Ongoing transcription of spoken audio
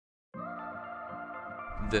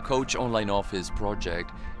The Coach Online Office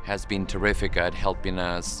project has been terrific at helping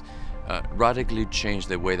us radically change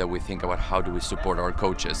the way that we think about how do we support our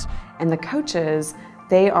coaches. And the coaches,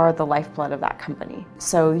 they are the lifeblood of that company.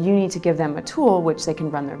 So you need to give them a tool which they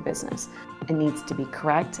can run their business. It needs to be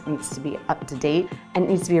correct, it needs to be up to date, and it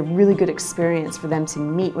needs to be a really good experience for them to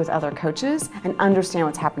meet with other coaches and understand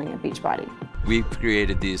what's happening at Beachbody. We've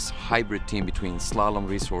created this hybrid team between Slalom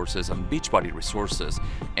resources and Beachbody resources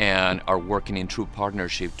and are working in true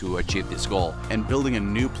partnership to achieve this goal. And building a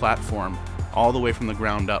new platform all the way from the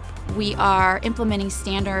ground up. We are implementing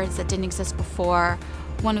standards that didn't exist before.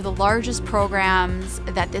 One of the largest programs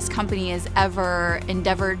that this company has ever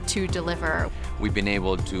endeavored to deliver. We've been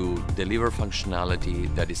able to deliver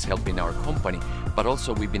functionality that is helping our company, but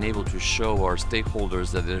also we've been able to show our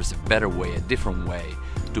stakeholders that there's a better way, a different way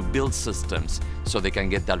to build systems so they can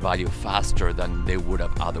get that value faster than they would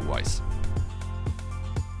have otherwise.